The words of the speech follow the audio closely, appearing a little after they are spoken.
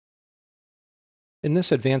In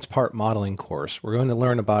this advanced part modeling course, we're going to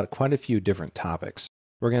learn about quite a few different topics.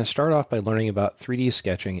 We're going to start off by learning about 3D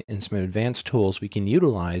sketching and some advanced tools we can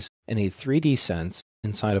utilize in a 3D sense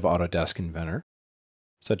inside of Autodesk Inventor,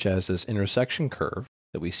 such as this intersection curve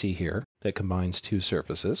that we see here that combines two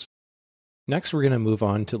surfaces. Next, we're going to move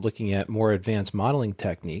on to looking at more advanced modeling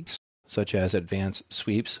techniques, such as advanced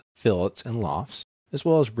sweeps, fillets, and lofts, as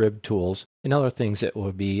well as rib tools and other things that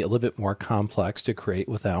would be a little bit more complex to create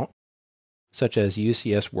without, such as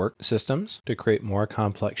UCS work systems to create more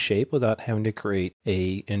complex shape without having to create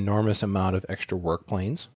an enormous amount of extra work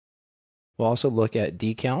planes. We'll also look at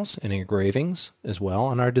decals and engravings as well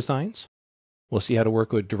on our designs. We'll see how to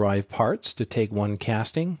work with derived parts to take one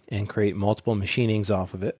casting and create multiple machinings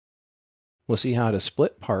off of it. We'll see how to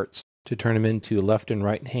split parts to turn them into left and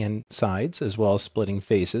right hand sides, as well as splitting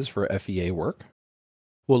faces for FEA work.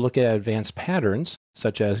 We'll look at advanced patterns,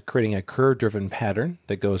 such as creating a curve-driven pattern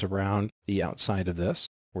that goes around the outside of this,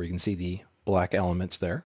 where you can see the black elements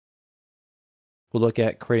there. We'll look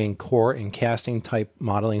at creating core and casting type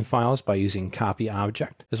modeling files by using copy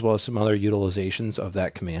object, as well as some other utilizations of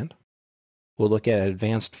that command. We'll look at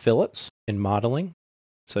advanced fillets in modeling,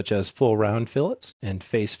 such as full round fillets and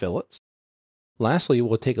face fillets. Lastly,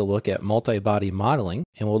 we'll take a look at multi-body modeling,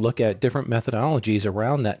 and we'll look at different methodologies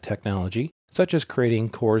around that technology, such as creating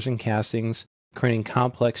cores and castings, creating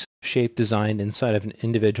complex shape design inside of an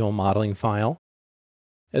individual modeling file,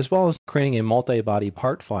 as well as creating a multi-body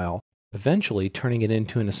part file, eventually turning it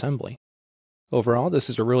into an assembly. Overall, this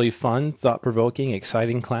is a really fun, thought-provoking,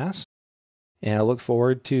 exciting class, and I look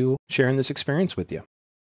forward to sharing this experience with you.